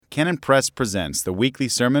Canon Press presents the weekly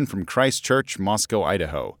sermon from Christ Church, Moscow,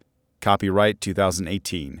 Idaho. Copyright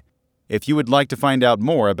 2018. If you would like to find out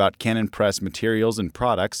more about Canon Press materials and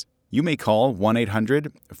products, you may call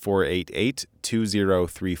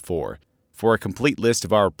 1-800-488-2034. For a complete list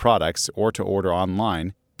of our products or to order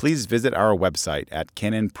online, please visit our website at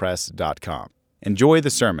canonpress.com. Enjoy the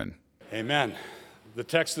sermon. Amen. The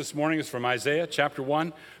text this morning is from Isaiah chapter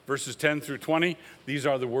 1, verses 10 through 20. These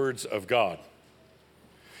are the words of God.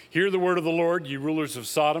 Hear the word of the Lord, ye rulers of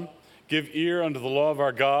Sodom. Give ear unto the law of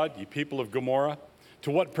our God, ye people of Gomorrah.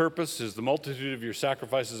 To what purpose is the multitude of your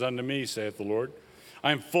sacrifices unto me, saith the Lord?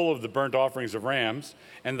 I am full of the burnt offerings of rams,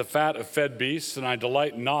 and the fat of fed beasts, and I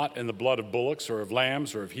delight not in the blood of bullocks, or of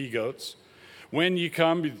lambs, or of he-goats. When ye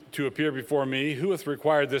come to appear before me, who hath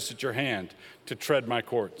required this at your hand, to tread my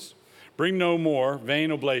courts? Bring no more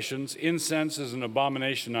vain oblations. Incense is an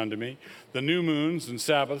abomination unto me. The new moons and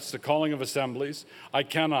Sabbaths, the calling of assemblies, I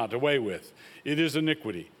cannot away with. It is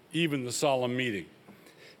iniquity, even the solemn meeting.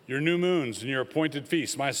 Your new moons and your appointed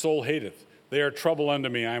feasts, my soul hateth. They are trouble unto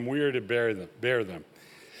me. I am weary to bear them.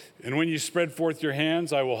 And when you spread forth your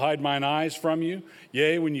hands, I will hide mine eyes from you.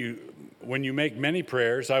 Yea, when you make many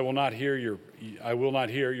prayers, I will not hear.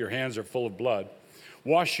 Your hands are full of blood.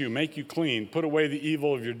 Wash you, make you clean. Put away the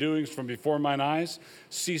evil of your doings from before mine eyes.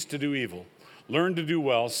 Cease to do evil. Learn to do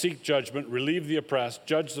well. Seek judgment. Relieve the oppressed.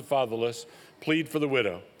 Judge the fatherless. Plead for the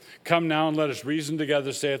widow. Come now and let us reason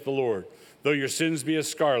together, saith the Lord. Though your sins be as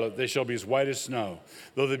scarlet, they shall be as white as snow.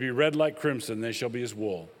 Though they be red like crimson, they shall be as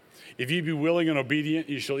wool. If ye be willing and obedient,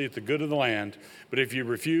 ye shall eat the good of the land. But if ye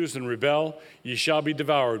refuse and rebel, ye shall be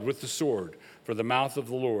devoured with the sword. For the mouth of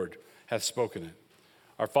the Lord hath spoken it.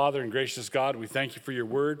 Our Father and gracious God, we thank you for your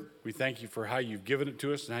word. We thank you for how you've given it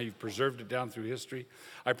to us and how you've preserved it down through history.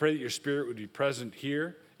 I pray that your Spirit would be present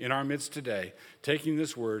here in our midst today, taking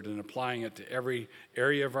this word and applying it to every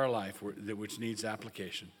area of our life which needs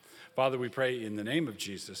application. Father, we pray in the name of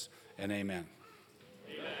Jesus, and amen.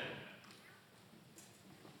 Amen.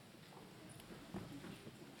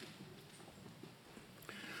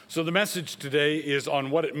 So the message today is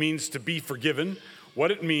on what it means to be forgiven,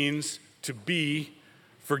 what it means to be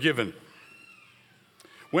forgiven.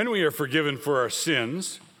 When we are forgiven for our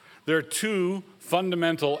sins, there are two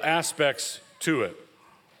fundamental aspects to it.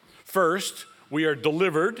 First, we are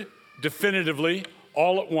delivered definitively,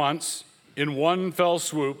 all at once, in one fell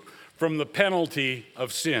swoop, from the penalty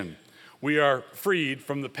of sin. We are freed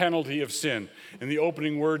from the penalty of sin. In the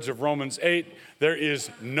opening words of Romans 8, there is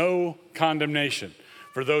no condemnation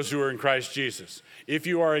for those who are in Christ Jesus. If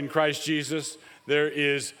you are in Christ Jesus, there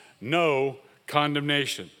is no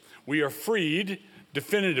condemnation. We are freed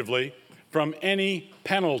definitively from any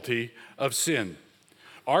penalty of sin.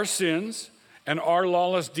 Our sins and our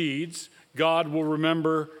lawless deeds, God will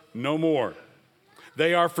remember no more.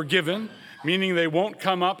 They are forgiven, meaning they won't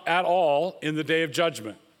come up at all in the day of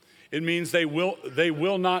judgment. It means they will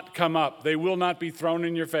not come up. They will not be thrown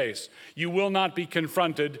in your face. You will not be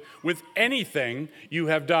confronted with anything you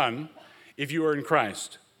have done if you are in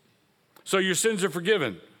Christ. So your sins are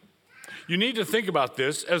forgiven. You need to think about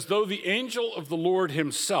this as though the angel of the Lord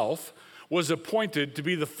himself was appointed to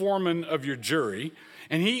be the foreman of your jury,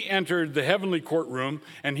 and he entered the heavenly courtroom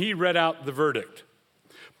and he read out the verdict.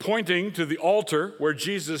 Pointing to the altar where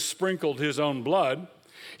Jesus sprinkled his own blood,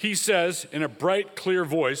 he says in a bright, clear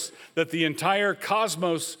voice that the entire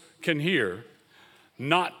cosmos can hear,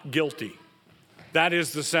 not guilty. That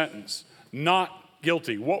is the sentence, not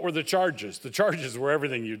guilty. What were the charges? The charges were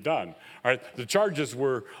everything you'd done. All right? The charges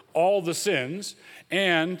were all the sins,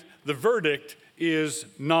 and the verdict is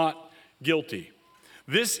not guilty.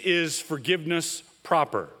 This is forgiveness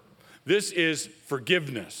proper. This is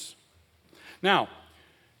forgiveness. Now,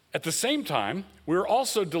 at the same time, we're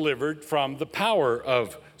also delivered from the power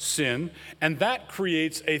of sin, and that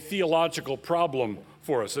creates a theological problem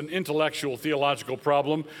for us, an intellectual theological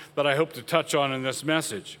problem that I hope to touch on in this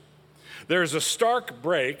message. There's a stark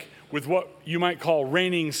break with what you might call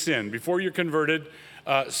reigning sin. Before you're converted,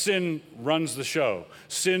 sin runs the show.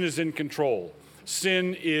 Sin is in control.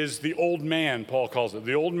 Sin is the old man, Paul calls it.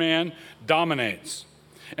 The old man dominates.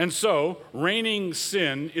 And so, reigning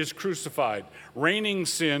sin is crucified. Reigning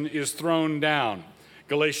sin is thrown down.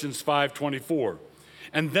 Galatians 5:24.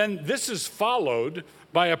 And then this is followed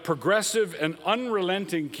by a progressive and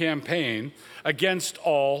unrelenting campaign against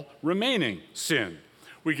all remaining sin.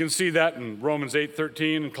 We can see that in Romans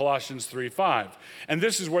 8:13 and Colossians 3:5. And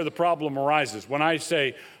this is where the problem arises. When I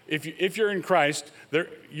say, if you're in Christ,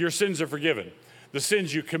 your sins are forgiven. The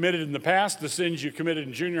sins you committed in the past, the sins you committed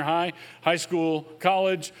in junior high, high school,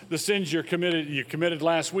 college, the sins you committed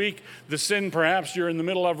last week, the sin perhaps you're in the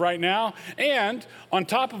middle of right now, and on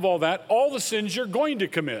top of all that, all the sins you're going to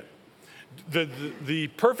commit. The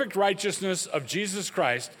perfect righteousness of Jesus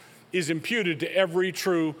Christ is imputed to every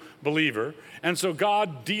true believer, and so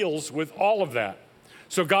God deals with all of that.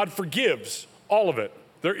 So God forgives all of it.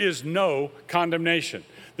 There is no condemnation.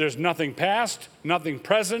 There's nothing past, nothing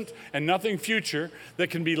present, and nothing future that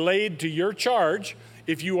can be laid to your charge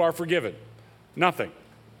if you are forgiven. Nothing.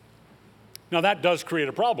 Now that does create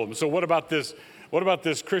a problem. So what about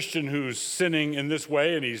this Christian who's sinning in this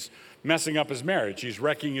way and he's messing up his marriage? He's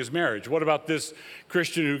wrecking his marriage. What about this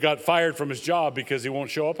Christian who got fired from his job because he won't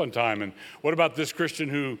show up on time? And what about this Christian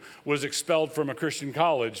who was expelled from a Christian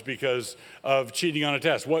college because of cheating on a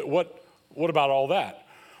test? What about all that?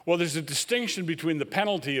 Well, there's a distinction between the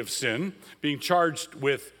penalty of sin, being charged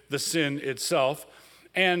with the sin itself,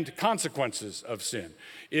 and consequences of sin.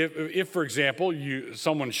 If for example,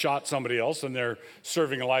 someone shot somebody else and they're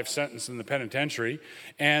serving a life sentence in the penitentiary,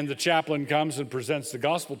 and the chaplain comes and presents the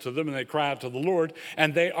gospel to them, and they cry out to the Lord,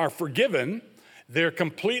 and they are forgiven, they're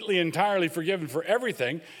completely, entirely forgiven for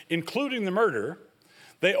everything, including the murder,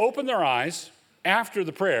 they open their eyes after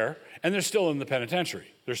the prayer, and they're still in the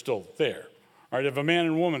penitentiary. They're still there. All right, if a man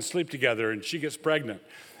and woman sleep together and she gets pregnant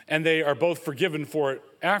and they are both forgiven for it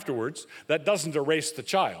afterwards, that doesn't erase the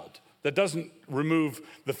child. That doesn't remove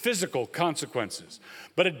the physical consequences.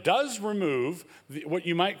 But it does remove what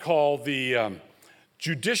you might call the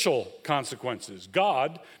judicial consequences.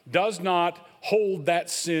 God does not hold that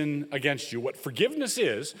sin against you. What forgiveness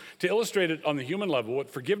is, to illustrate it on the human level, what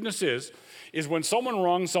forgiveness is when someone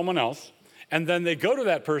wrongs someone else, and then they go to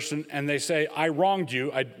that person and they say, I wronged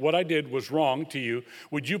you. What I did was wrong to you.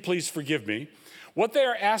 Would you please forgive me? What they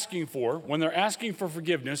are asking for, when they're asking for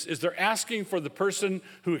forgiveness, is they're asking for the person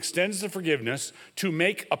who extends the forgiveness to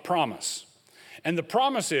make a promise. And the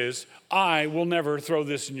promise is, I will never throw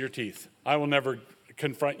this in your teeth. I will never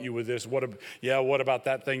confront you with this. What about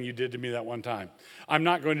that thing you did to me that one time? I'm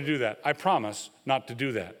not going to do that. I promise not to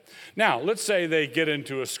do that. Now, let's say they get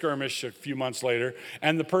into a skirmish a few months later,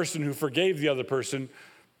 and the person who forgave the other person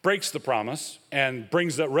breaks the promise and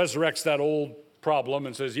resurrects that old problem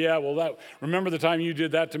and says, remember the time you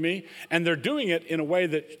did that to me? And they're doing it in a way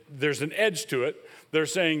that there's an edge to it. They're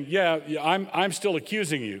saying, I'm still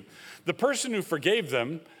accusing you. The person who forgave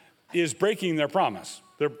them is breaking their promise.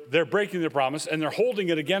 They're breaking their promise, and they're holding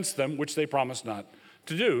it against them, which they promised not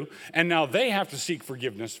to do. And now they have to seek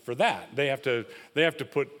forgiveness for that. They have to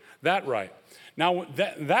put that right. Now,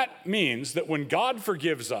 that means that when God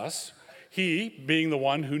forgives us, he, being the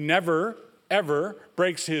one who never, ever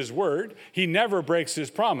breaks his word, he never breaks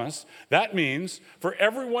his promise, that means for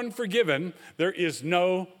everyone forgiven, there is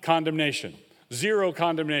no condemnation, zero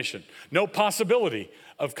condemnation, no possibility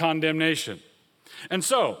of condemnation. And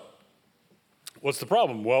so, what's the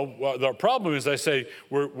problem? Well, the problem is, I say,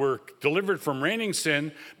 we're delivered from reigning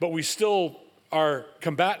sin, but we still are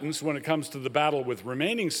combatants when it comes to the battle with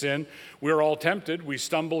remaining sin. We're all tempted. We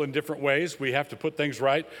stumble in different ways. We have to put things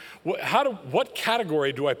right. What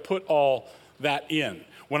category do I put all that in?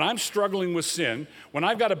 When I'm struggling with sin, when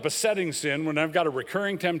I've got a besetting sin, when I've got a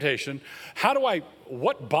recurring temptation,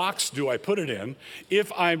 what box do I put it in?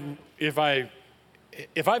 If I've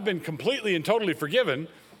been completely and totally forgiven,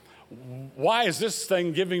 why is this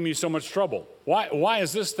thing giving me so much trouble? Why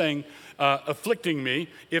is this thing afflicting me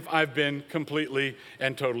if I've been completely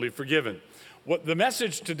and totally forgiven? What the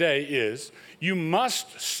message today is, you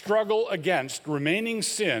must struggle against remaining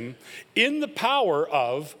sin in the power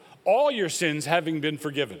of all your sins having been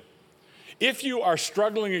forgiven. If you are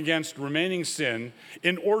struggling against remaining sin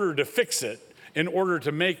in order to fix it, in order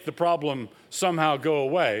to make the problem somehow go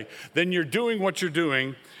away, then you're doing what you're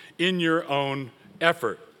doing in your own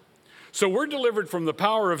effort. So we're delivered from the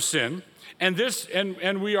power of sin,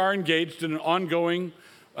 and we are engaged in an ongoing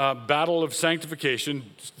battle of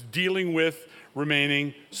sanctification, dealing with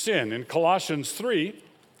remaining sin. In Colossians 3,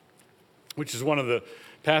 which is one of the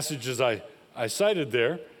passages I cited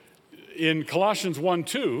there, in Colossians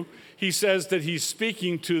 1:2, he says that he's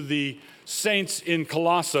speaking to the saints in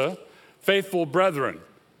Colossae, faithful brethren,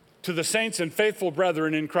 to the saints and faithful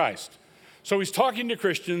brethren in Christ. So he's talking to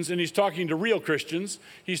Christians, and he's talking to real Christians.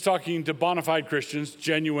 He's talking to bona fide Christians,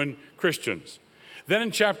 genuine Christians. Then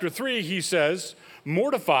in chapter 3, he says,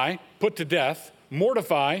 mortify, put to death,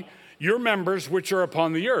 mortify your members which are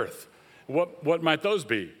upon the earth. What might those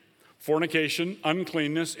be? Fornication,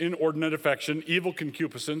 uncleanness, inordinate affection, evil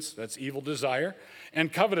concupiscence, that's evil desire,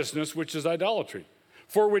 and covetousness, which is idolatry.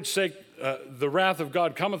 for which sake the wrath of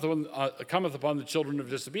God cometh upon the children of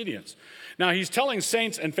disobedience. Now, he's telling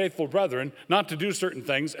saints and faithful brethren not to do certain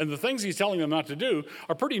things, and the things he's telling them not to do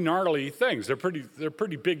are pretty gnarly things. They're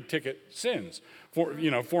pretty big ticket sins.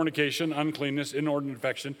 Fornication, uncleanness, inordinate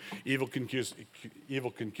affection, evil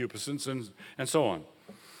concupiscence, and so on.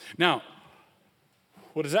 Now,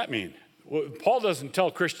 what does that mean? Well, Paul doesn't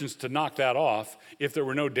tell Christians to knock that off if there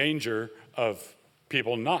were no danger of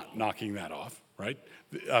people not knocking that off, right?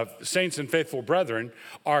 Saints and faithful brethren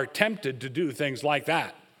are tempted to do things like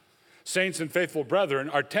that. Saints and faithful brethren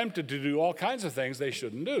are tempted to do all kinds of things they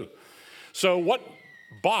shouldn't do. So what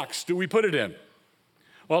box do we put it in?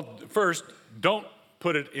 Well, first, don't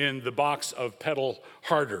put it in the box of pedal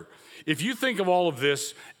harder. If you think of all of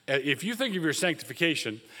this, if you think of your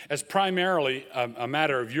sanctification as primarily a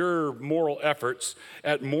matter of your moral efforts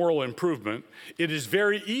at moral improvement, it is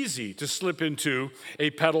very easy to slip into a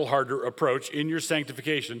pedal harder approach in your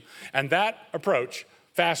sanctification. And that approach,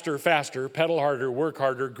 faster, pedal harder, work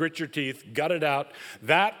harder, grit your teeth, gut it out,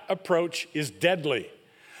 that approach is deadly.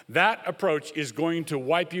 That approach is going to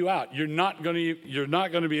wipe you out. You're not going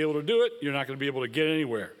to be able to do it. You're not going to be able to get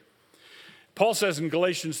anywhere. Paul says in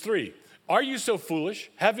Galatians 3, are you so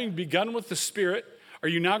foolish? Having begun with the Spirit, are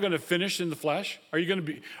you now going to finish in the flesh? Were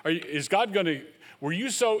you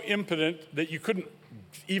so impotent that you couldn't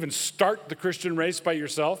even start the Christian race by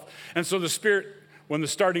yourself? And so the Spirit, when the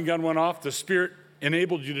starting gun went off, the Spirit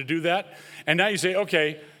enabled you to do that. And now you say,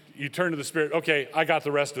 okay, you turn to the Spirit, okay, I got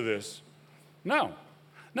the rest of this. No,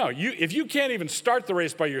 if you can't even start the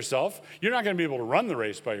race by yourself, you're not going to be able to run the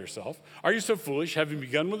race by yourself. Are you so foolish? Having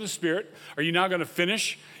begun with the Spirit, are you now going to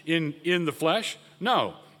finish in the flesh?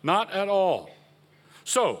 No, not at all.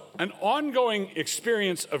 So, an ongoing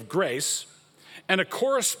experience of grace and a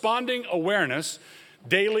corresponding awareness,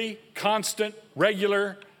 daily, constant,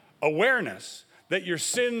 regular awareness that your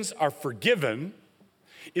sins are forgiven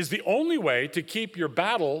is the only way to keep your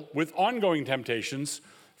battle with ongoing temptations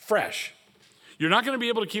fresh. You're not going to be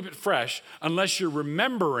able to keep it fresh unless you're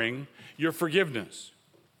remembering your forgiveness.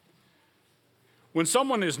 When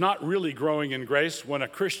someone is not really growing in grace, when a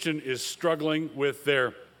Christian is struggling with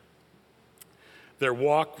their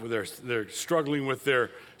walk, they're struggling with their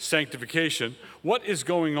sanctification, what is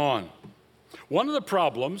going on? One of the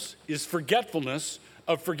problems is forgetfulness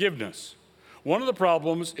of forgiveness. One of the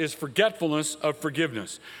problems is forgetfulness of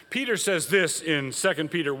forgiveness. Peter says this in 2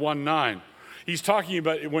 Peter 1:9. He's talking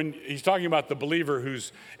about the believer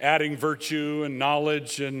who's adding virtue and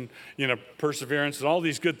knowledge and perseverance and all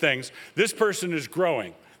these good things. This person is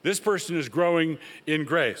growing. This person is growing in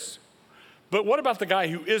grace. But what about the guy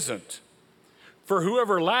who isn't? For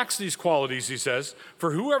whoever lacks these qualities, he says,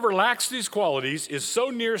 for whoever lacks these qualities is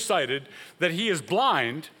so nearsighted that he is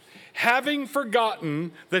blind, having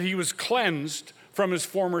forgotten that he was cleansed from his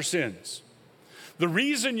former sins. The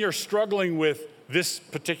reason you're struggling with this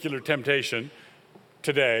particular temptation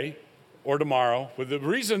today or tomorrow, the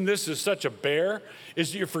reason this is such a bear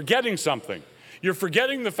is you're forgetting something. You're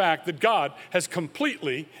forgetting the fact that God has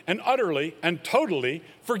completely and utterly and totally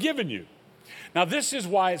forgiven you. Now, this is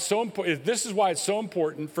why it's so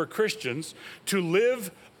important for Christians to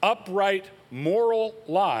live upright, moral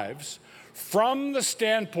lives from the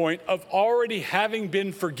standpoint of already having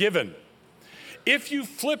been forgiven. If you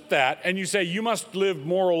flip that and you say you must live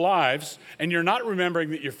moral lives and you're not remembering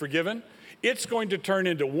that you're forgiven, it's going to turn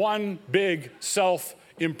into one big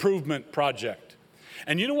self-improvement project.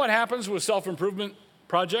 And you know what happens with self-improvement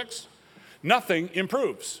projects? Nothing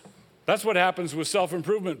improves. That's what happens with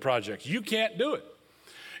self-improvement projects. You can't do it.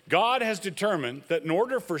 God has determined that in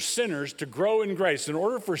order for sinners to grow in grace, in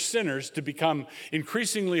order for sinners to become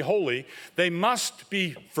increasingly holy, they must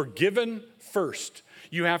be forgiven first.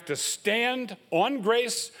 You have to stand on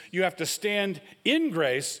grace. You have to stand in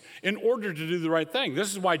grace in order to do the right thing.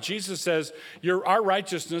 This is why Jesus says our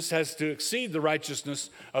righteousness has to exceed the righteousness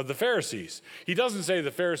of the Pharisees. He doesn't say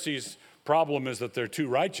the Pharisees' problem is that they're too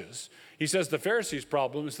righteous. He says the Pharisees'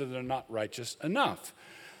 problem is that they're not righteous enough.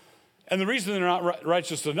 And the reason they're not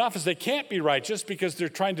righteous enough is they can't be righteous because they're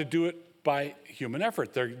trying to do it by human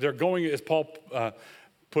effort. They're going, as Paul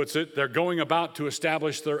puts it, they're going about to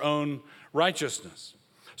establish their own righteousness.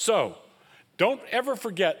 So, don't ever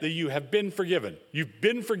forget that you have been forgiven. You've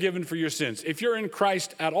been forgiven for your sins. If you're in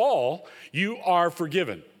Christ at all, you are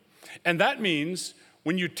forgiven. And that means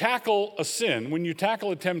when you tackle a sin, when you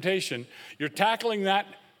tackle a temptation, you're tackling that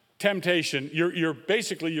temptation.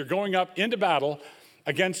 You're going up into battle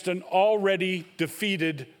against an already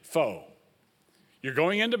defeated foe. You're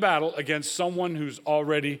going into battle against someone who's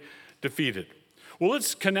already defeated. Well,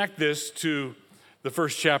 let's connect this to the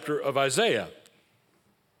first chapter of Isaiah.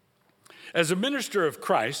 As a minister of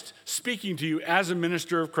Christ, speaking to you as a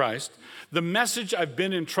minister of Christ, the message I've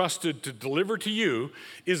been entrusted to deliver to you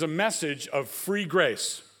is a message of free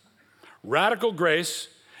grace, radical grace,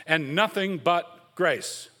 and nothing but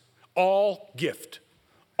grace. All gift.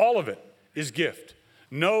 All of it is gift.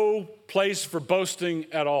 No place for boasting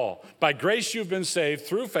at all. By grace you've been saved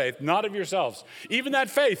through faith, not of yourselves. Even that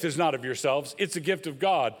faith is not of yourselves. It's a gift of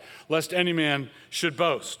God, lest any man should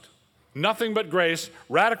boast. Nothing but grace,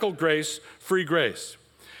 radical grace, free grace.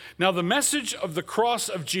 Now, the message of the cross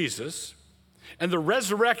of Jesus and the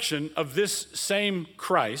resurrection of this same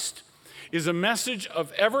Christ is a message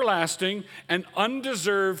of everlasting and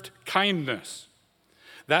undeserved kindness.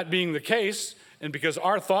 That being the case, and because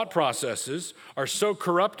our thought processes are so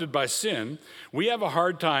corrupted by sin, we have a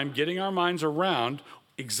hard time getting our minds around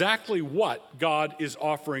exactly what God is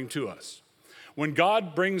offering to us. When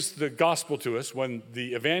God brings the gospel to us, when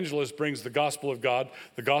the evangelist brings the gospel of God,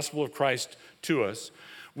 the gospel of Christ to us,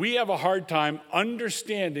 we have a hard time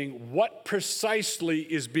understanding what precisely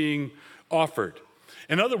is being offered.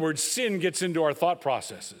 In other words, sin gets into our thought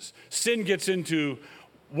processes. Sin gets into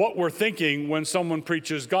what we're thinking when someone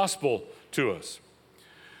preaches gospel to us.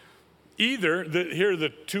 Here are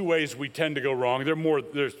the two ways we tend to go wrong.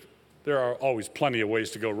 There are always plenty of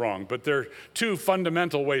ways to go wrong, but there are two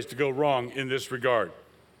fundamental ways to go wrong in this regard.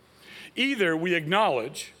 Either we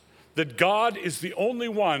acknowledge that God is the only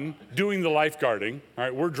one doing the lifeguarding, all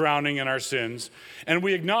right, we're drowning in our sins, and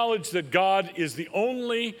we acknowledge that God is the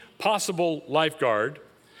only possible lifeguard,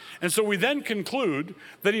 and so we then conclude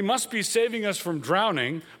that he must be saving us from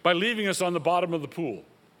drowning by leaving us on the bottom of the pool.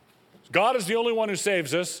 God is the only one who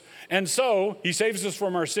saves us, and so he saves us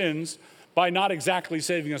from our sins by not exactly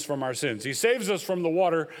saving us from our sins. He saves us from the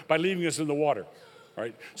water by leaving us in the water. All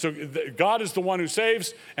right? So God is the one who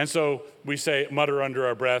saves, and so we mutter under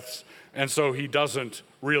our breaths, and so he doesn't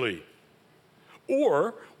really.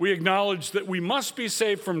 Or we acknowledge that we must be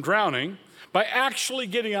saved from drowning by actually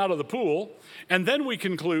getting out of the pool, and then we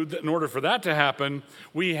conclude that in order for that to happen,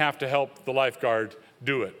 we have to help the lifeguard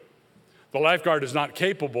do it. The lifeguard is not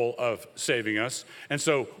capable of saving us, and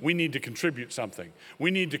so we need to contribute something. We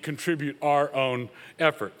need to contribute our own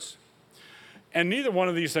efforts. And neither one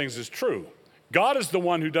of these things is true. God is the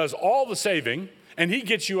one who does all the saving, and he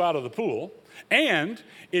gets you out of the pool. And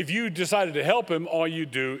if you decided to help him, all you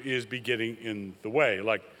do is be getting in the way,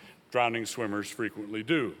 like drowning swimmers frequently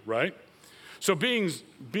do, right? So being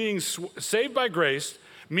saved by grace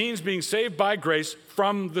means being saved by grace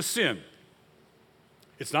from the sin.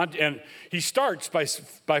 It's not, and he starts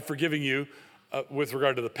by forgiving you with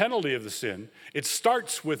regard to the penalty of the sin. It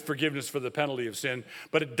starts with forgiveness for the penalty of sin,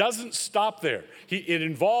 but it doesn't stop there. It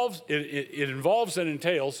involves and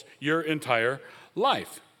entails your entire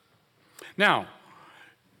life. Now,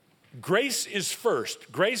 grace is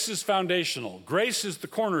first. Grace is foundational. Grace is the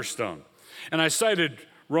cornerstone. And I cited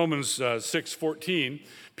Romans 6:14.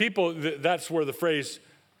 People, that's where the phrase,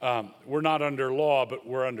 we're not under law, but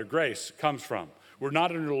we're under grace, comes from. We're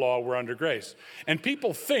not under law, we're under grace. And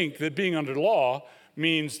people think that being under law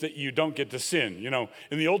means that you don't get to sin. You know,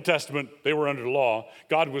 in the Old Testament, they were under law.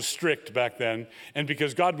 God was strict back then. And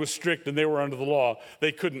because God was strict and they were under the law,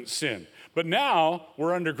 they couldn't sin. But now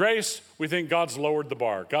we're under grace. We think God's lowered the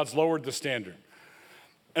bar. God's lowered the standard.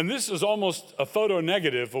 And this is almost a photo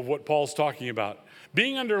negative of what Paul's talking about.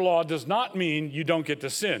 Being under law does not mean you don't get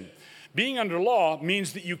to sin. Being under law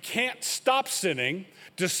means that you can't stop sinning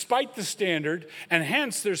despite the standard, and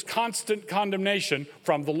hence there's constant condemnation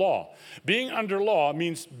from the law. Being under law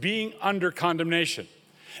means being under condemnation.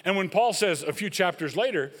 And when Paul says a few chapters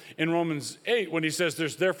later in Romans 8, when he says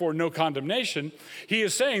there's therefore no condemnation, he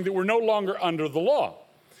is saying that we're no longer under the law.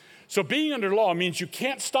 So being under law means you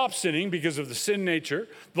can't stop sinning because of the sin nature.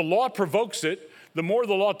 The law provokes it. The more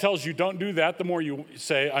the law tells you don't do that, the more you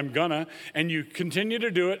say, I'm gonna, and you continue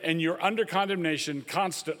to do it, and you're under condemnation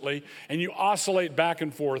constantly, and you oscillate back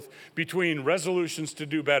and forth between resolutions to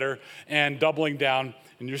do better and doubling down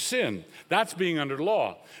in your sin. That's being under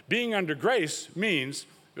law. Being under grace means,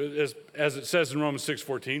 as it says in Romans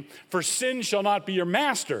 6:14, for sin shall not be your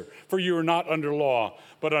master, for you are not under law,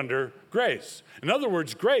 but under grace. In other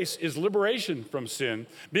words, grace is liberation from sin.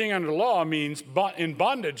 Being under law means in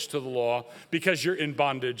bondage to the law because you're in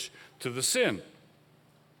bondage to the sin.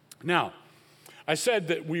 Now, I said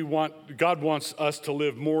that God wants us to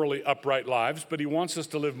live morally upright lives, but he wants us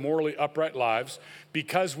to live morally upright lives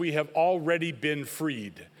because we have already been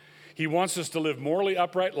freed. He wants us to live morally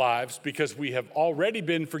upright lives because we have already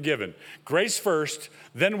been forgiven. Grace first,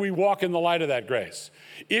 then we walk in the light of that grace.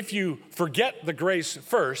 If you forget the grace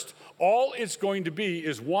first, all it's going to be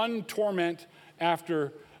is one torment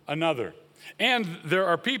after another. And there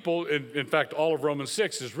are people, in fact, all of Romans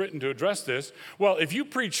 6 is written to address this. Well, if you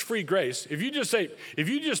preach free grace, if you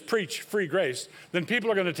just preach free grace, then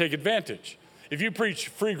people are going to take advantage. If you preach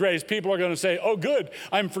free grace, people are going to say, oh, good,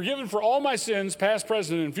 I'm forgiven for all my sins, past,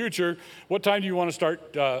 present, and future. What time do you want to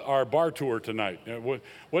start our bar tour tonight?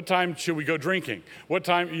 What time should we go drinking? What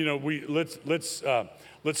time, let's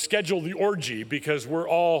schedule the orgy because we're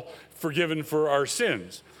all forgiven for our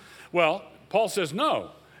sins. Well, Paul says,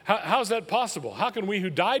 no. How's that possible? How can we who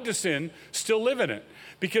died to sin still live in it?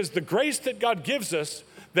 Because the grace that God gives us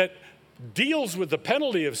that deals with the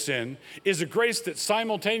penalty of sin is a grace that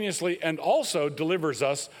simultaneously and also delivers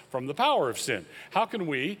us from the power of sin. How can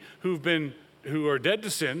we who are dead to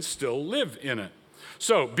sin still live in it?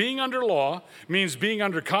 So being under law means being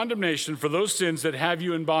under condemnation for those sins that have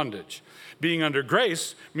you in bondage. Being under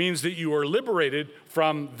grace means that you are liberated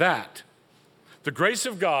from that. The grace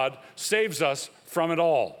of God saves us from it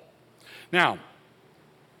all. Now,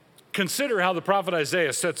 consider how the prophet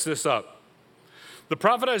Isaiah sets this up. The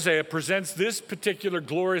prophet Isaiah presents this particular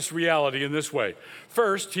glorious reality in this way.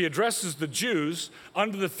 First, he addresses the Jews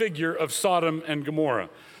under the figure of Sodom and Gomorrah.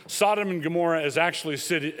 Sodom and Gomorrah as actual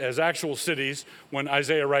cities, when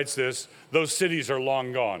Isaiah writes this, those cities are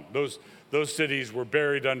long gone. Those cities were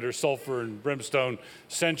buried under sulfur and brimstone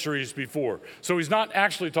centuries before. So he's not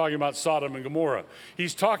actually talking about Sodom and Gomorrah.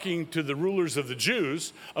 He's talking to the rulers of the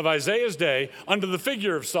Jews of Isaiah's day under the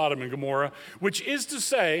figure of Sodom and Gomorrah, which is to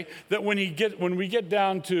say that when we get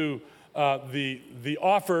down to the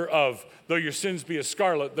offer of, though your sins be as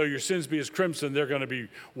scarlet, though your sins be as crimson, they're going to be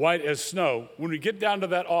white as snow. When we get down to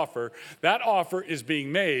that offer is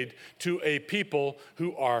being made to a people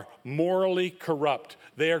who are morally corrupt.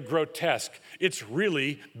 They are grotesque. It's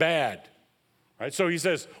really bad. Right? So he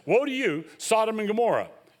says, woe to you, Sodom and Gomorrah,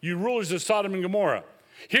 you rulers of Sodom and Gomorrah.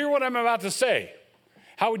 Hear what I'm about to say.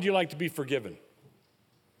 How would you like to be forgiven?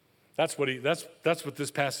 That's what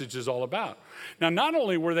this passage is all about. Now, not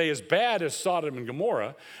only were they as bad as Sodom and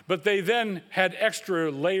Gomorrah, but they then had extra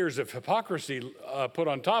layers of hypocrisy put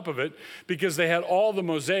on top of it because they had all the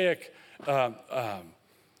Mosaic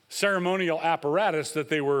ceremonial apparatus that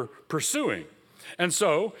they were pursuing. And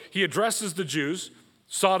so he addresses the Jews,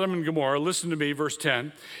 Sodom and Gomorrah. Listen to me, verse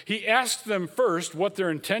 10. He asked them first what their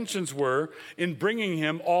intentions were in bringing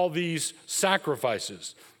him all these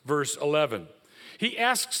sacrifices. Verse 11. He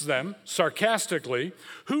asks them sarcastically,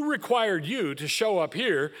 who required you to show up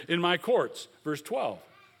here in my courts? Verse 12.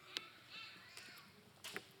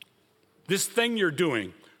 This thing you're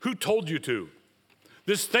doing, who told you to?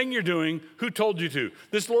 This thing you're doing, who told you to?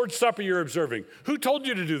 This Lord's Supper you're observing, who told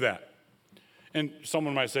you to do that? And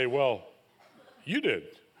someone might say, well, you did,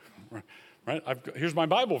 right? Here's my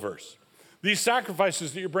Bible verse. These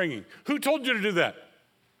sacrifices that you're bringing, who told you to do that?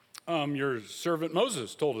 Your servant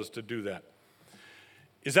Moses told us to do that.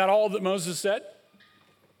 Is that all that Moses said?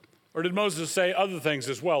 Or did Moses say other things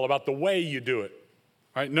as well about the way you do it?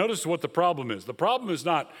 All right, notice what the problem is. The problem is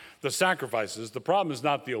not the sacrifices. The problem is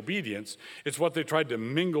not the obedience. It's what they tried to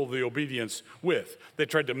mingle the obedience with. They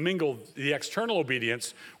tried to mingle the external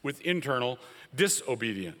obedience with internal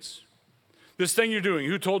disobedience. This thing you're doing,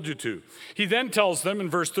 who told you to? He then tells them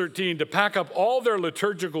in verse 13 to pack up all their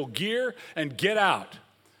liturgical gear and get out.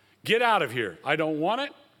 Get out of here. I don't want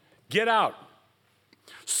it. Get out.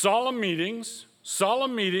 Solemn meetings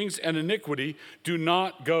and iniquity do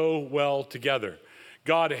not go well together.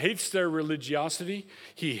 God hates their religiosity.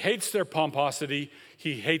 He hates their pomposity.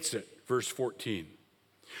 He hates it. Verse 14.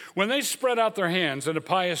 When they spread out their hands in a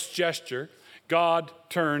pious gesture, God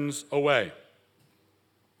turns away.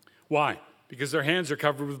 Why? Because their hands are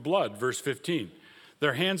covered with blood. Verse 15.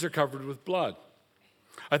 Their hands are covered with blood.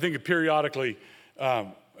 I think periodically,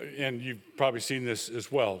 and you've probably seen this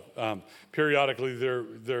as well. Periodically,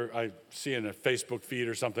 I see in a Facebook feed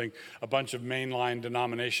or something a bunch of mainline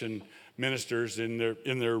denomination ministers in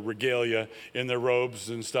their regalia, in their robes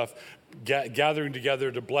and stuff, gathering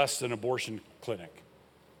together to bless an abortion clinic,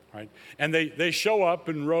 right? And they show up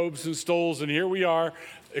in robes and stoles, and here we are,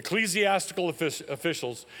 ecclesiastical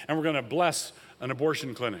officials, and we're going to bless an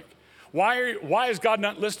abortion clinic. Why is God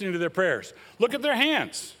not listening to their prayers? Look at their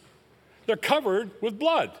hands. They're covered with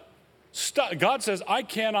blood. God says, I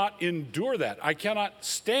cannot endure that. I cannot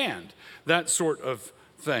stand that sort of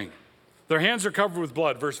thing. Their hands are covered with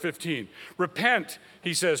blood, verse 15. Repent,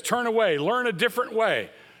 he says, turn away, learn a different way.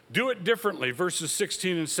 Do it differently, verses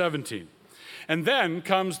 16 and 17. And then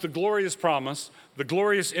comes the glorious promise, the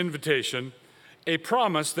glorious invitation, a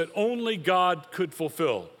promise that only God could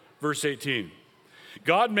fulfill, verse 18.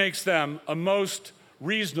 God makes them a most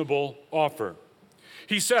reasonable offer.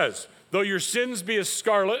 He says, though your sins be as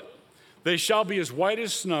scarlet, they shall be as white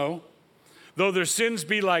as snow. Though their sins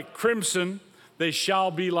be like crimson, they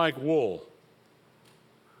shall be like wool.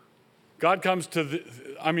 God comes to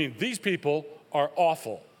these people are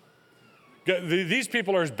awful. These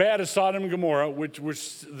people are as bad as Sodom and Gomorrah, which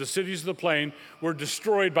the cities of the plain were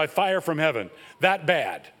destroyed by fire from heaven. That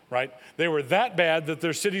bad, right? They were that bad that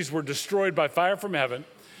their cities were destroyed by fire from heaven.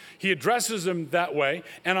 He addresses them that way.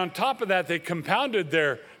 And on top of that, they compounded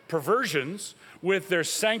their perversions with their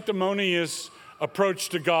sanctimonious approach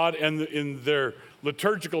to God and in their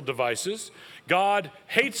liturgical devices. God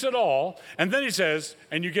hates it all. And then he says,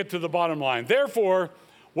 and you get to the bottom line, therefore,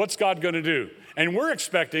 what's God going to do? And we're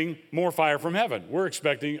expecting more fire from heaven. We're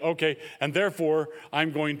expecting, okay, and therefore,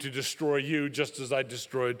 I'm going to destroy you just as I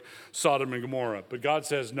destroyed Sodom and Gomorrah. But God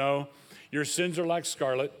says, no, your sins are like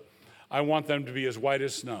scarlet. I want them to be as white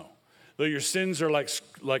as snow. Though your sins are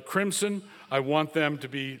like crimson, I want them to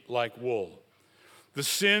be like wool. The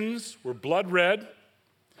sins were blood red.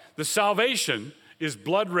 The salvation is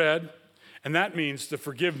blood red, and that means the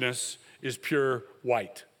forgiveness is pure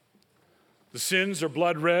white. The sins are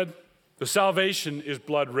blood red. The salvation is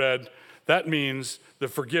blood red. That means the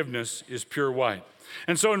forgiveness is pure white.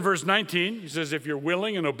 And so in verse 19, he says, if you're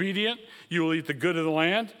willing and obedient, you will eat the good of the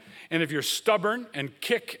land. And if you're stubborn and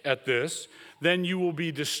kick at this, then you will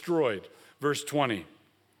be destroyed. Verse 20.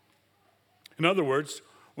 In other words,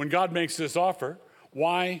 when God makes this offer,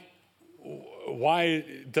 why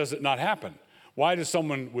does it not happen? Why does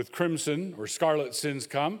someone with crimson or scarlet sins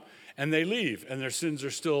come and they leave and their sins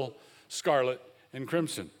are still scarlet and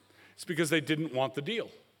crimson? It's because they didn't want the deal.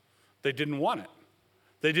 They didn't want it.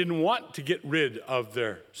 They didn't want to get rid of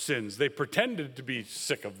their sins. They pretended to be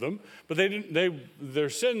sick of them, but their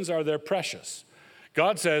sins are their precious.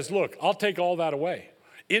 God says, look, I'll take all that away.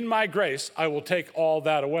 In my grace, I will take all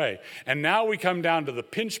that away. And now we come down to the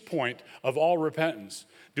pinch point of all repentance.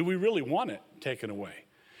 Do we really want it taken away?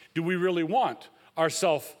 Do we really want our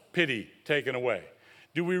self-pity taken away?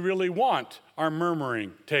 Do we really want our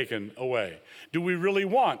murmuring taken away? Do we really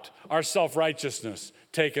want our self-righteousness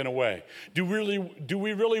taken away? Do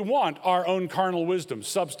we really want our own carnal wisdom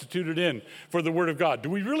substituted in for the Word of God? Do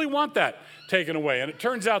we really want that taken away? And it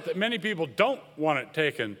turns out that many people don't want it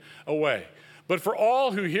taken away. But for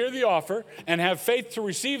all who hear the offer and have faith to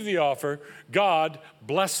receive the offer, God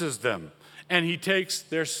blesses them, and he takes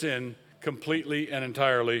their sin completely and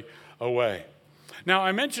entirely away. Now,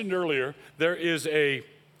 I mentioned earlier there is an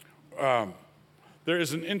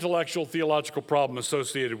intellectual theological problem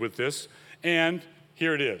associated with this, and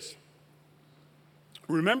here it is.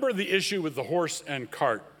 Remember the issue with the horse and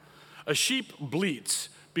cart. A sheep bleats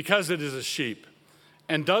because it is a sheep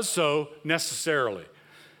and does so necessarily.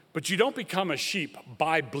 But you don't become a sheep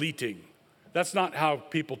by bleating. That's not how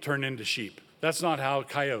people turn into sheep. That's not how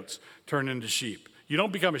coyotes turn into sheep. You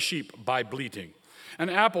don't become a sheep by bleating. An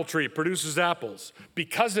apple tree produces apples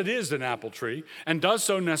because it is an apple tree and does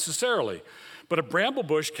so necessarily. But a bramble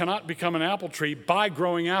bush cannot become an apple tree by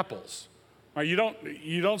growing apples. Right, you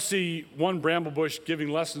don't see one bramble bush giving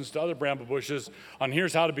lessons to other bramble bushes on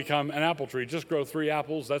here's how to become an apple tree. Just grow 3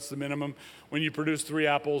 apples, that's the minimum. When you produce 3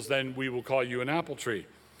 apples, then we will call you an apple tree.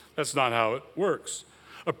 That's not how it works.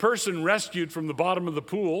 A person rescued from the bottom of the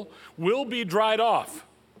pool will be dried off,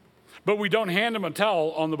 but we don't hand him a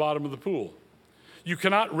towel on the bottom of the pool. You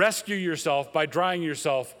cannot rescue yourself by drying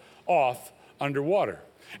yourself off underwater.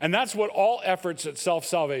 And that's what all efforts at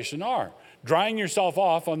self-salvation are, drying yourself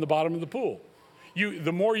off on the bottom of the pool.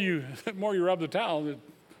 The more you rub the more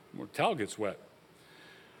the towel gets wet.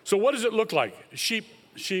 So what does it look like? Sheep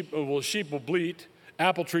will bleat,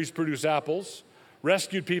 apple trees produce apples,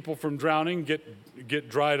 rescued people from drowning get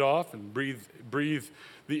dried off and breathe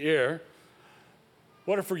the air.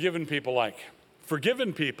 What are forgiven people like?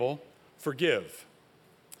 Forgiven people forgive.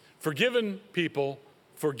 Forgiven people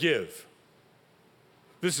forgive.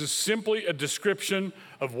 This is simply a description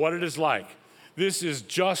of what it is like. This is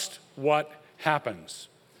just what happens.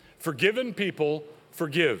 Forgiven people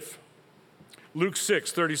forgive. Luke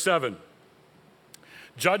 6:37.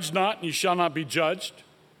 Judge not, and ye shall not be judged.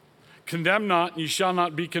 Condemn not, and ye shall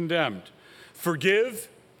not be condemned. Forgive,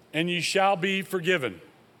 and ye shall be forgiven.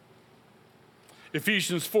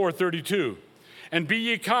 Ephesians 4:32. And be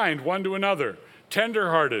ye kind one to another,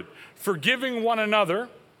 tenderhearted, forgiving one another,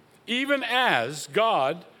 even as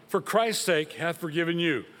God, for Christ's sake, hath forgiven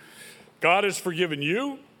you. God has forgiven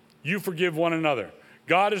you, you forgive one another.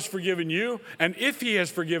 God has forgiven you, and if he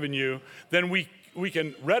has forgiven you, then we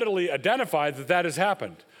can readily identify that has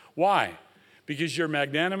happened. Why? Because you're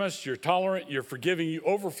magnanimous, you're tolerant, you're forgiving, you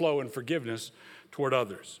overflow in forgiveness toward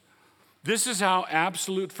others. This is how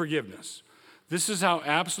absolute forgiveness, this is how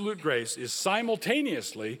absolute grace is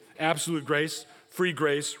simultaneously absolute grace free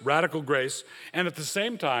grace, radical grace, and at the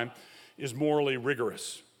same time is morally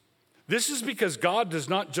rigorous. This is because God does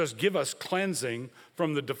not just give us cleansing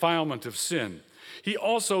from the defilement of sin. He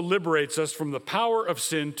also liberates us from the power of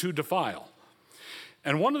sin to defile.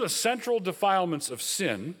 And one of the central defilements of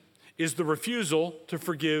sin is the refusal to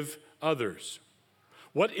forgive others.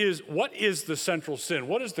 What is the central sin?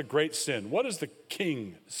 What is the great sin? What is the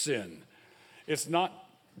king sin? It's not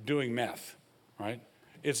doing meth, right?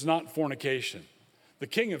 It's not fornication. The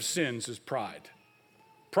king of sins is pride.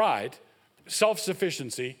 Pride,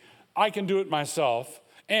 self-sufficiency, I can do it myself,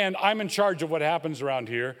 and I'm in charge of what happens around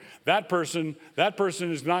here. That person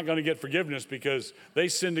is not going to get forgiveness because they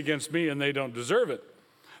sinned against me and they don't deserve it.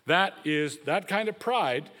 That kind of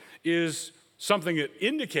pride is something that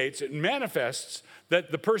indicates, it manifests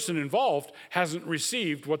that the person involved hasn't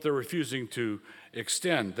received what they're refusing to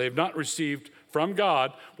extend. They've not received from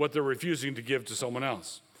God what they're refusing to give to someone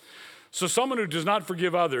else. So someone who does not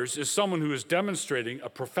forgive others is someone who is demonstrating a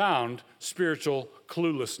profound spiritual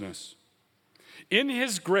cluelessness. In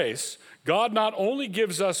his grace, God not only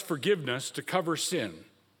gives us forgiveness to cover sin,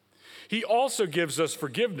 he also gives us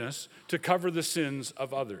forgiveness to cover the sins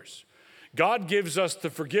of others. God gives us the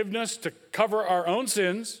forgiveness to cover our own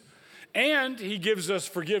sins, and he gives us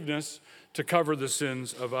forgiveness to cover the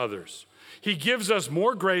sins of others. He gives us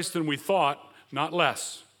more grace than we thought, not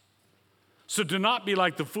less. So do not be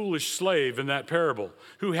like the foolish slave in that parable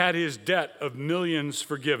who had his debt of millions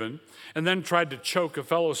forgiven and then tried to choke a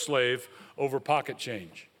fellow slave over pocket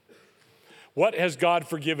change. What has God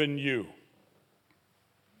forgiven you?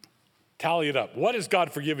 Tally it up. What has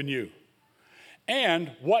God forgiven you?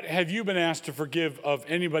 And what have you been asked to forgive of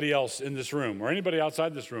anybody else in this room, or anybody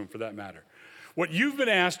outside this room for that matter? What you've been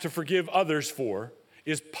asked to forgive others for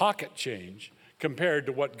is pocket change compared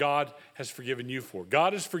to what God has forgiven you for.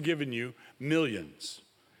 God has forgiven you millions.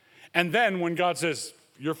 And then when God says,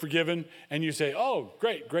 you're forgiven, and you say, oh,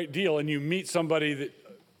 great deal, and you meet somebody that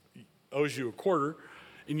owes you a quarter,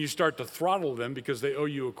 and you start to throttle them because they owe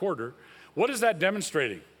you a quarter, what is that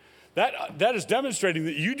demonstrating? That is demonstrating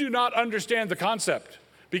that you do not understand the concept.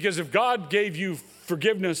 Because if God gave you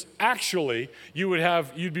forgiveness actually,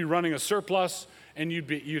 you'd be running a surplus, and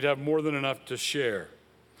you'd have more than enough to share.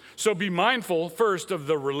 So be mindful first of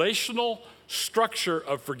the relational structure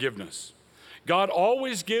of forgiveness. God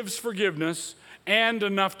always gives forgiveness and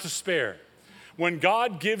enough to spare. When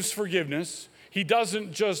God gives forgiveness, he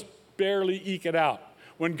doesn't just barely eke it out.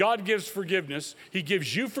 When God gives forgiveness, he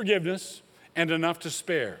gives you forgiveness and enough to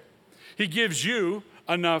spare. He gives you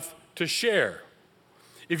enough to share.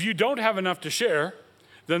 If you don't have enough to share,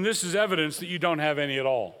 then this is evidence that you don't have any at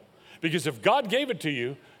all. Because if God gave it to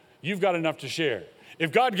you, you've got enough to share.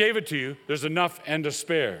 If God gave it to you, there's enough and to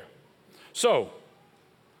spare. So,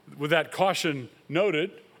 with that caution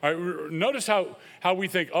noted, notice how we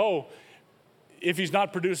think, oh, if he's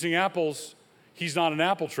not producing apples, he's not an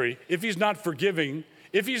apple tree. If he's not forgiving,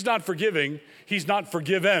 he's not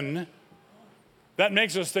forgiven. That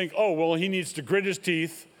makes us think, oh, well, he needs to grit his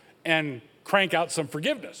teeth and crank out some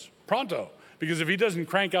forgiveness pronto. Because if he doesn't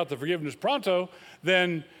crank out the forgiveness pronto,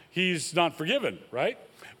 then he's not forgiven, right?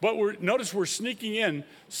 But notice we're sneaking in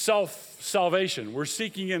self-salvation. We're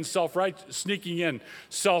sneaking in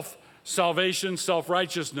self-salvation,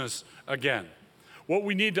 self-righteousness again. What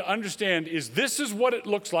we need to understand is this is what it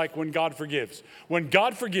looks like when God forgives. When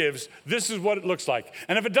God forgives, this is what it looks like.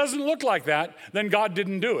 And if it doesn't look like that, then God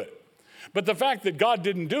didn't do it. But the fact that God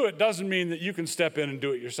didn't do it doesn't mean that you can step in and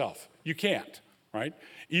do it yourself. You can't, right?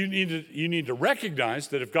 You need to recognize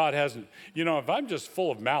that if God hasn't, if I'm just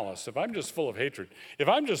full of malice, if I'm just full of hatred, if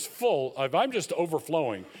I'm just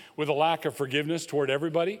overflowing with a lack of forgiveness toward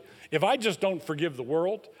everybody, if I just don't forgive the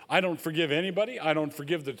world, I don't forgive anybody, I don't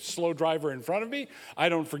forgive the slow driver in front of me, I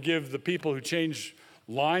don't forgive the people who change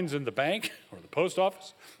lines in the bank or the post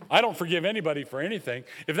office, I don't forgive anybody for anything.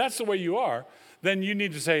 If that's the way you are, then you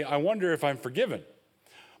need to say, I wonder if I'm forgiven.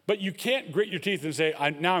 But you can't grit your teeth and say,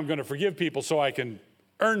 now I'm going to forgive people so I can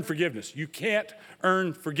earn forgiveness. You can't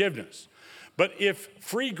earn forgiveness. But if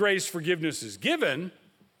free grace forgiveness is given,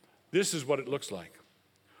 this is what it looks like.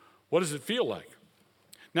 What does it feel like?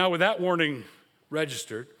 Now, with that warning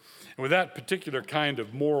registered, and with that particular kind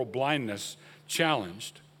of moral blindness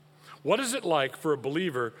challenged, what is it like for a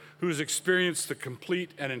believer who has experienced the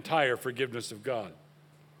complete and entire forgiveness of God?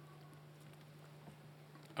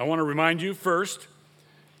 I want to remind you first,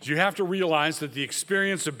 you have to realize that the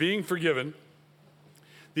experience of being forgiven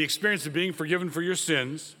for your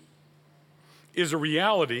sins is a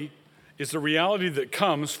reality. It's a reality that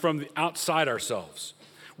comes from the outside ourselves.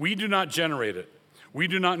 We do not generate it. We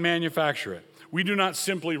do not manufacture it. We do not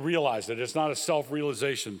simply realize it. It's not a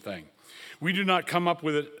self-realization thing. We do not come up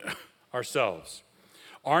with it ourselves.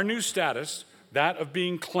 Our new status, that of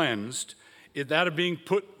being cleansed, that of being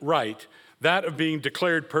put right, that of being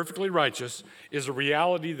declared perfectly righteous, is a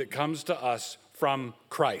reality that comes to us from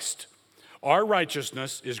Christ. Our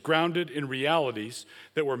righteousness is grounded in realities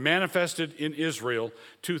that were manifested in Israel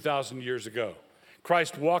 2,000 years ago.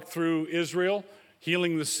 Christ walked through Israel,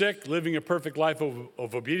 healing the sick, living a perfect life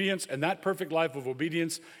of obedience, and that perfect life of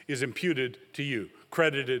obedience is imputed to you,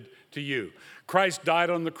 credited to you. Christ died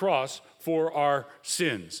on the cross for our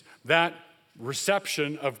sins. That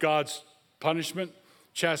reception of God's punishment,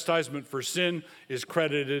 chastisement for sin, is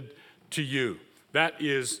credited to you. That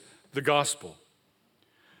is the gospel.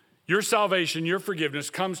 Your salvation, your forgiveness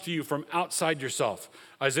comes to you from outside yourself.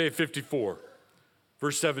 Isaiah 54,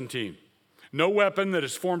 verse 17. No weapon that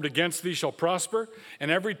is formed against thee shall prosper,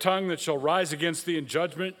 and every tongue that shall rise against thee in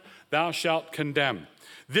judgment thou shalt condemn.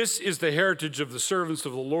 This is the heritage of the servants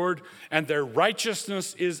of the Lord, and their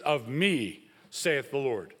righteousness is of me, saith the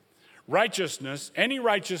Lord. Righteousness, any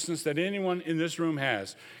righteousness that anyone in this room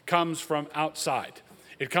has, comes from outside.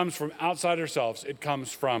 It comes from outside ourselves. It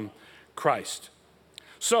comes from Christ.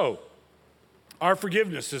 So, our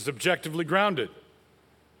forgiveness is objectively grounded.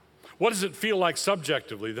 What does it feel like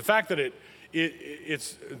subjectively? The fact that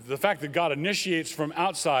it's the fact that God initiates from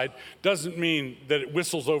outside doesn't mean that it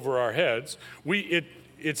whistles over our heads.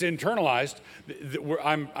 It's internalized.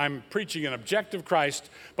 I'm preaching an objective Christ,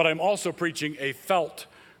 but I'm also preaching a felt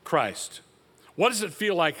Christ. What does it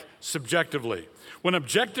feel like subjectively? When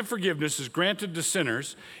objective forgiveness is granted to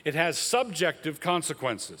sinners, it has subjective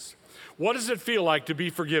consequences. What does it feel like to be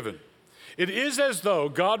forgiven? It is as though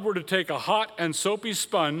God were to take a hot and soapy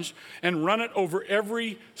sponge and run it over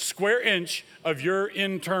every square inch of your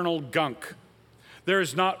internal gunk. There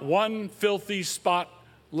is not one filthy spot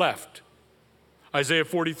left. Isaiah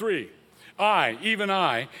 43, I, even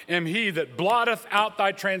I, am he that blotteth out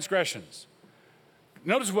thy transgressions.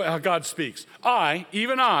 Notice how God speaks. I,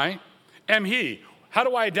 even I, am he. How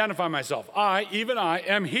do I identify myself? I, even I,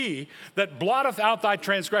 am he that blotteth out thy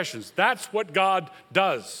transgressions. That's what God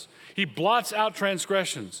does. He blots out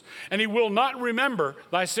transgressions, and he will not remember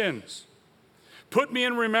thy sins. Put me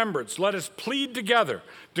in remembrance. Let us plead together.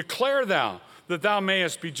 Declare thou that thou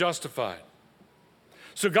mayest be justified.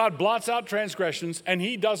 So God blots out transgressions, and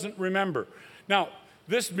he doesn't remember. Now,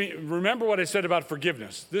 remember what I said about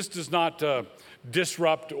forgiveness. This does not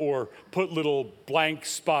disrupt or put little blank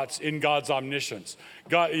spots in God's omniscience.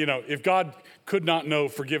 God, if God could not know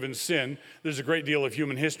forgiven sin, there's a great deal of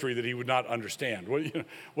human history that he would not understand.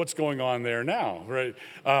 What's going on there now, right?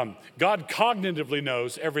 God cognitively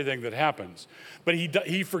knows everything that happens, but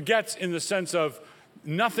he forgets in the sense of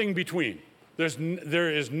nothing between.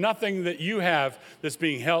 There is nothing that you have that's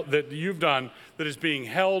being held, that you've done, that is being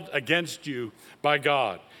held against you by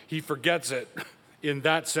God. He forgets it in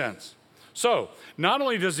that sense. So, not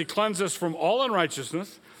only does he cleanse us from all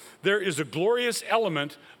unrighteousness, there is a glorious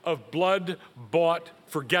element of blood-bought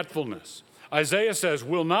forgetfulness. Isaiah says,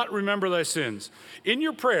 will not remember thy sins. In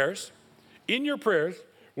your prayers,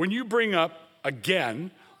 when you bring up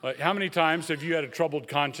again, how many times have you had a troubled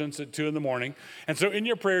conscience at 2 a.m? And so in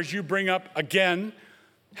your prayers, you bring up again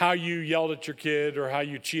how you yelled at your kid, or how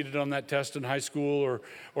you cheated on that test in high school,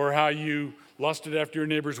 or how you lusted after your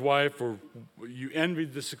neighbor's wife, or you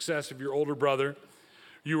envied the success of your older brother.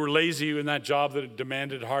 You were lazy in that job that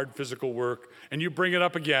demanded hard physical work, and you bring it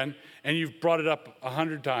up again, and you've brought it up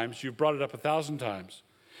 100 times, you've brought it up 1,000 times.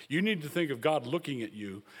 You need to think of God looking at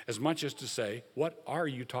you as much as to say, what are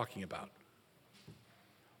you talking about?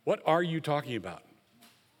 What are you talking about?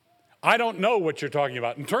 I don't know what you're talking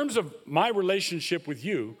about. In terms of my relationship with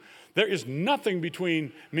you, there is nothing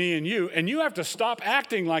between me and you have to stop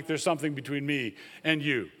acting like there's something between me and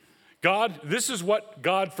you. God, this is what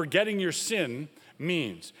God forgetting your sin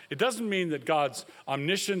means. It doesn't mean that God's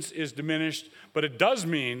omniscience is diminished, but it does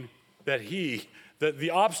mean that the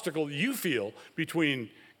obstacle you feel between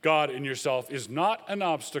God and yourself is not an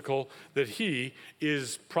obstacle that he's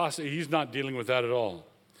not dealing with that at all.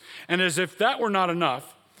 And as if that were not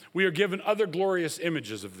enough, we are given other glorious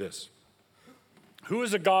images of this. Who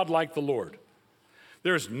is a God like the Lord?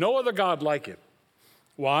 There is no other God like him.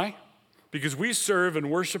 Why? Because we serve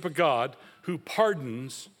and worship a God who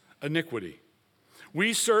pardons iniquity.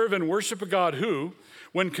 We serve and worship a God who,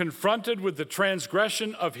 when confronted with the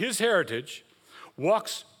transgression of his heritage,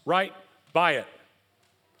 walks right by it.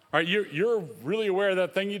 All right, you're really aware of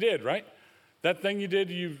that thing you did, right? That thing you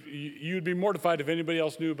did, you'd be mortified if anybody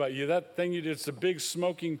else knew about you. That thing you did, it's a big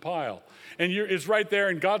smoking pile. And it's right there,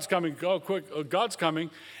 and God's coming. Oh, quick, God's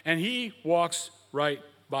coming, and he walks right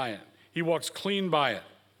by it. He walks clean by it.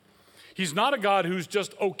 He's not a God who's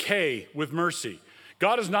just okay with mercy.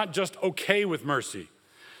 God is not just okay with mercy.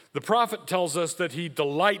 The prophet tells us that he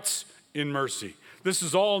delights in mercy. This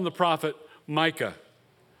is all in the prophet Micah.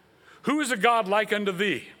 Who is a God like unto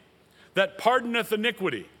thee, that pardoneth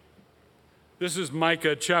iniquity? This is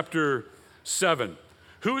Micah chapter 7.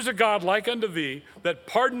 Who is a God like unto thee, that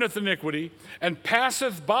pardoneth iniquity, and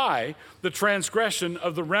passeth by the transgression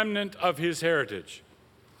of the remnant of his heritage?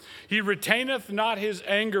 He retaineth not his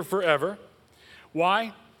anger forever.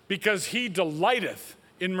 Why? Because he delighteth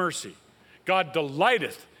in mercy. God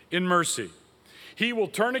delighteth in mercy. He will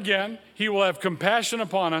turn again. He will have compassion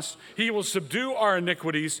upon us. He will subdue our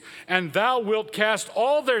iniquities, and thou wilt cast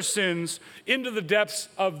all their sins into the depths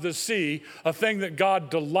of the sea, a thing that God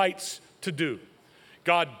delights to do.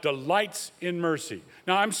 God delights in mercy.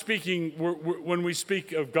 Now, I'm speaking, when we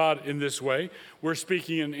speak of God in this way, we're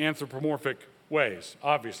speaking in anthropomorphic ways,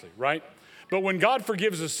 obviously, right? But when God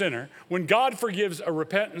forgives a sinner, when God forgives a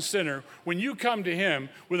repentant sinner, when you come to him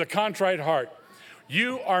with a contrite heart,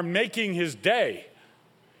 you are making his day.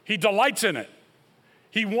 He delights in it.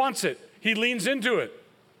 He wants it. He leans into it.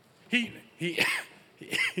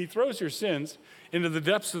 He throws your sins into the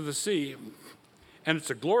depths of the sea, and it's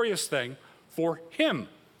a glorious thing for him.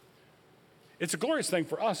 It's a glorious thing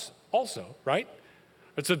for us also, right?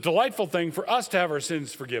 It's a delightful thing for us to have our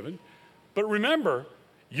sins forgiven. But remember,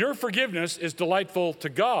 your forgiveness is delightful to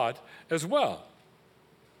God as well.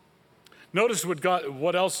 Notice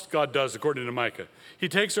what else God does according to Micah. He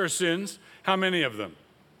takes our sins. How many of them?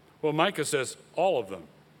 Well, Micah says all of them.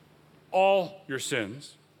 All your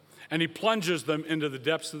sins. And he plunges them into the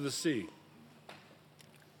depths of the sea.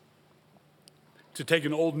 To take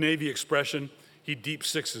an old Navy expression, he deep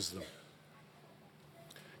sixes them.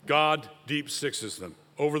 God deep sixes them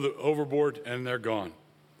overboard, and they're gone.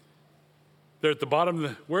 They're at the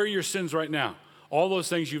bottom. Where are your sins right now? All those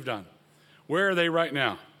things you've done. Where are they right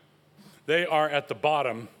now? They are at the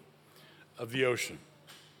bottom of the ocean.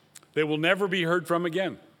 They will never be heard from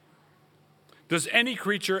again. Does any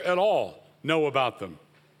creature at all know about them?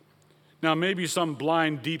 Now, maybe some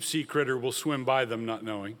blind deep-sea critter will swim by them not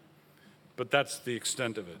knowing, but that's the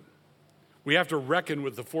extent of it. We have to reckon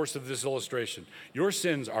with the force of this illustration. Your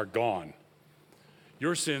sins are gone.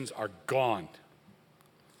 Your sins are gone.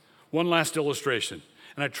 One last illustration,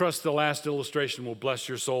 and I trust the last illustration will bless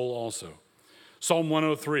your soul also. Psalm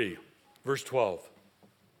 103, verse 12.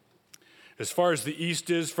 As far as the east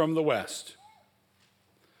is from the west,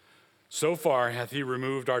 so far hath he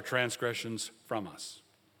removed our transgressions from us.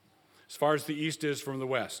 As far as the east is from the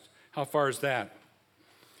west. How far is that?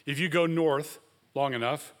 If you go north long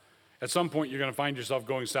enough, at some point you're going to find yourself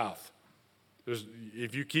going south.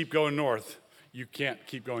 If you keep going north, you can't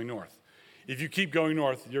keep going north. If you keep going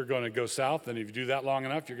north, you're going to go south, and if you do that long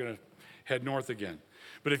enough, you're going to head north again.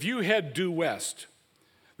 But if you head due west,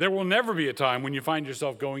 there will never be a time when you find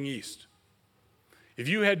yourself going east. If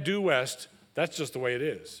you head due west, that's just the way it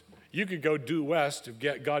is. You could go due west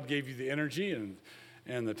if God gave you the energy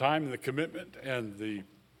and the time and the commitment and the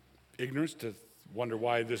ignorance to wonder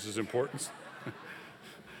why this is important.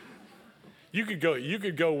 You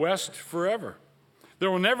could go west forever. There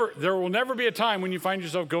will never be a time when you find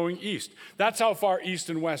yourself going east. That's how far east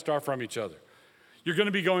and west are from each other. You're going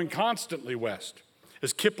to be going constantly west.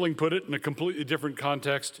 As Kipling put it in a completely different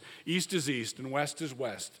context, east is east and west is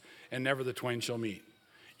west, and never the twain shall meet.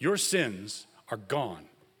 Your sins are gone.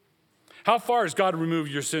 How far has God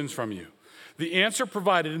removed your sins from you? The answer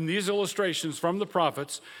provided in these illustrations from the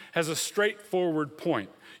prophets has a straightforward point.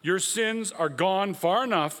 Your sins are gone far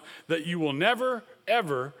enough that you will never,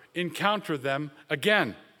 ever encounter them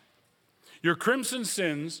again. Your crimson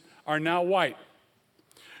sins are now white.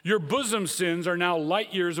 Your bosom sins are now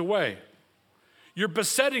light years away. Your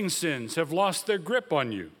besetting sins have lost their grip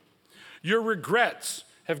on you. Your regrets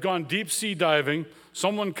have gone deep sea diving.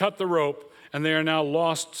 Someone cut the rope, and they are now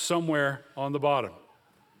lost somewhere on the bottom.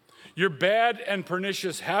 Your bad and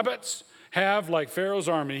pernicious habits have, like Pharaoh's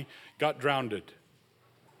army, got drowned.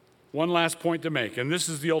 One last point to make, and this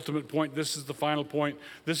is the ultimate point. This is the final point.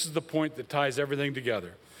 This is the point that ties everything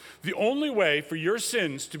together. The only way for your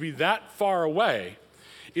sins to be that far away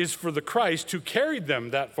is for the Christ who carried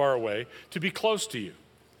them that far away to be close to you.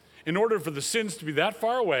 In order for the sins to be that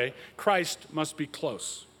far away, Christ must be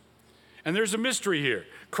close. And there's a mystery here.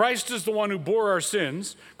 Christ is the one who bore our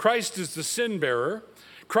sins. Christ is the sin bearer.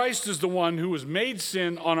 Christ is the one who was made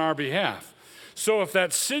sin on our behalf. So if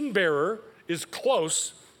that sin bearer is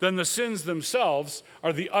close, then the sins themselves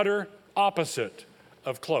are the utter opposite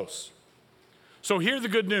of close. So hear the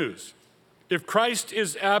good news. If Christ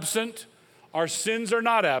is absent, our sins are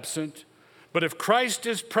not absent. But if Christ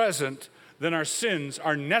is present, then our sins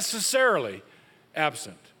are necessarily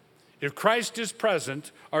absent. If Christ is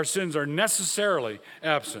present, our sins are necessarily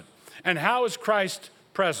absent. And how is Christ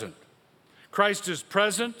present? Christ is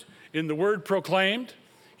present in the word proclaimed.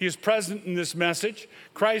 He is present in this message.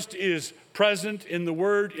 Christ is present in the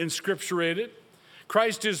word inscripturated.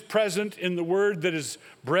 Christ is present in the word that is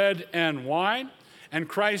bread and wine. And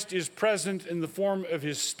Christ is present in the form of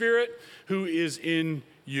his Spirit who is in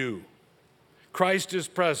you. Christ is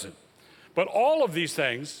present. But all of these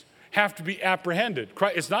things have to be apprehended.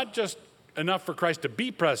 It's not just enough for Christ to be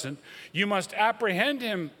present. You must apprehend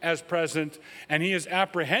him as present, and he is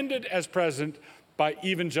apprehended as present by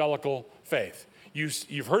evangelical faith.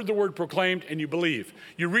 You've heard the word proclaimed and you believe.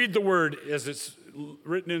 You read the word as it's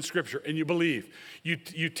written in Scripture and you believe.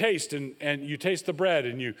 You taste and you taste the bread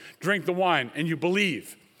and you drink the wine and you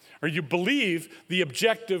believe. Or you believe the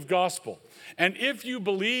objective gospel. And if you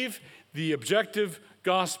believe the objective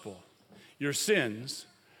gospel, your sins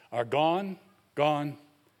are gone, gone,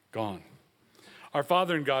 gone. Our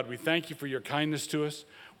Father in God, we thank you for your kindness to us.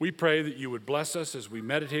 We pray that you would bless us as we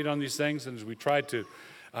meditate on these things and as we try to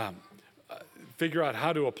figure out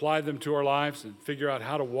how to apply them to our lives and figure out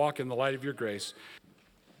how to walk in the light of your grace.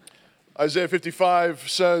 Isaiah 55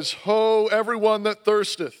 says, Ho, everyone that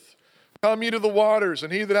thirsteth, come ye to the waters,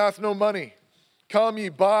 and he that hath no money, come ye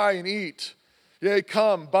buy and eat. Yea,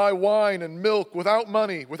 come, buy wine and milk without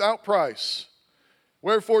money, without price.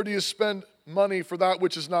 Wherefore do you spend money for that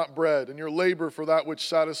which is not bread, and your labor for that which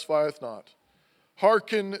satisfieth not?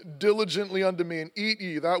 Hearken diligently unto me, and eat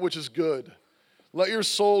ye that which is good. Let your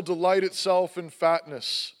soul delight itself in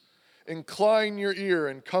fatness. Incline your ear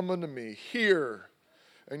and come unto me. Hear,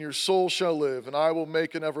 and your soul shall live, and I will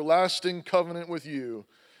make an everlasting covenant with you,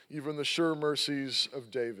 even the sure mercies of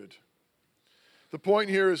David. The point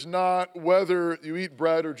here is not whether you eat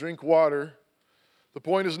bread or drink water. The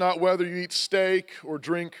point is not whether you eat steak or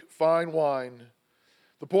drink fine wine.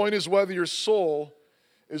 The point is whether your soul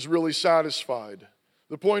is really satisfied.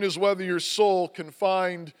 The point is whether your soul can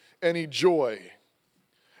find any joy.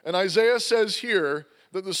 And Isaiah says here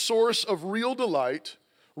that the source of real delight,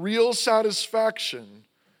 real satisfaction,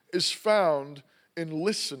 is found in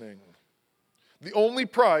listening. The only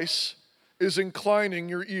price is inclining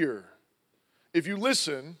your ear. If you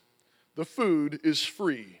listen, the food is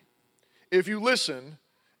free. If you listen,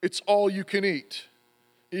 it's all you can eat.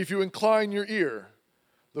 If you incline your ear,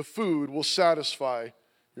 the food will satisfy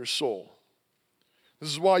your soul. This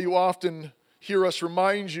is why you often hear us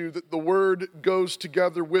remind you that the word goes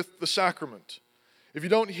together with the sacrament. If you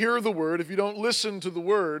don't hear the word, if you don't listen to the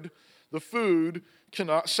word, the food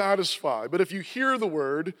cannot satisfy. But if you hear the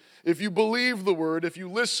word, if you believe the word, if you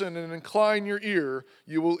listen and incline your ear,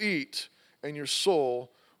 you will eat and your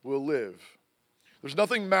soul will live. There's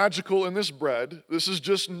nothing magical in this bread. This is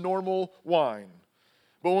just normal wine.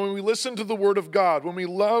 But when we listen to the word of God, when we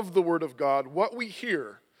love the word of God, what we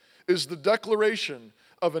hear is the declaration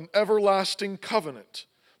of an everlasting covenant,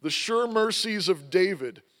 the sure mercies of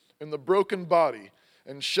David in the broken body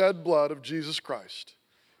and shed blood of Jesus Christ.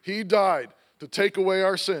 He died to take away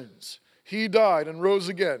our sins. He died and rose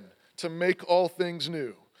again to make all things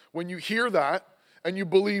new. When you hear that and you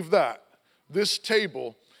believe that, this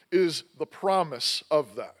table is the promise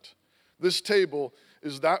of that. This table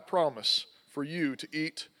is that promise for you to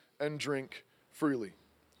eat and drink freely.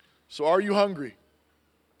 So are you hungry?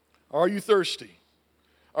 Are you thirsty?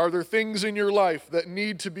 Are there things in your life that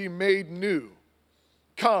need to be made new?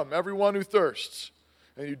 Come, everyone who thirsts,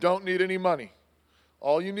 and you don't need any money.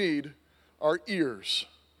 All you need are ears.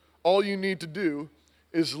 All you need to do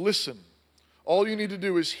is listen. All you need to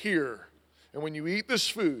do is hear. And when you eat this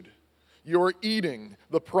food, you're eating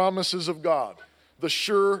the promises of God, the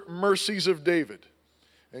sure mercies of David,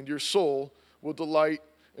 and your soul will delight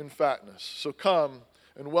in fatness. So come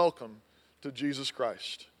and welcome to Jesus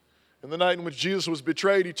Christ. In the night in which Jesus was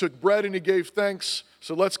betrayed, he took bread and he gave thanks.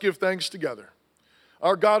 So let's give thanks together.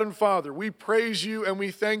 Our God and Father, we praise you and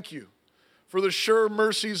we thank you for the sure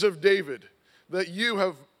mercies of David that you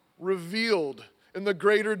have revealed in the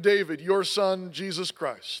greater David, your Son, Jesus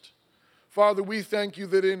Christ. Father, we thank you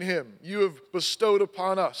that in him you have bestowed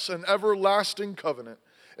upon us an everlasting covenant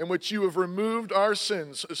in which you have removed our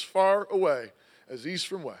sins as far away as east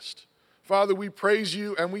from west. Father, we praise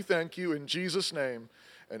you and we thank you in Jesus' name,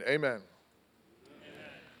 and amen.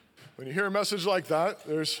 When you hear a message like that,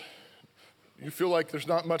 you feel like there's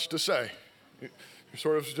not much to say. You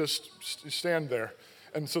sort of just stand there.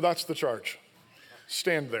 And so that's the charge.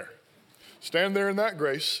 Stand there. Stand there in that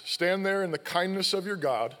grace. Stand there in the kindness of your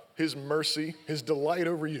God, his mercy, his delight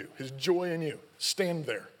over you, his joy in you. Stand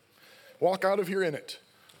there. Walk out of here in it.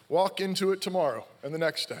 Walk into it tomorrow and the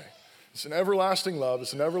next day. It's an everlasting love.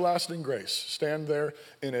 It's an everlasting grace. Stand there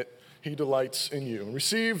in it. He delights in you. And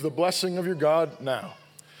receive the blessing of your God now.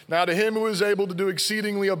 Now to him who is able to do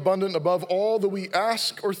exceedingly abundant above all that we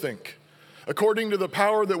ask or think, according to the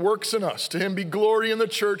power that works in us, to him be glory in the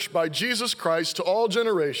church by Jesus Christ to all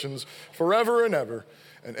generations, forever and ever.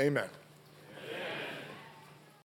 And amen.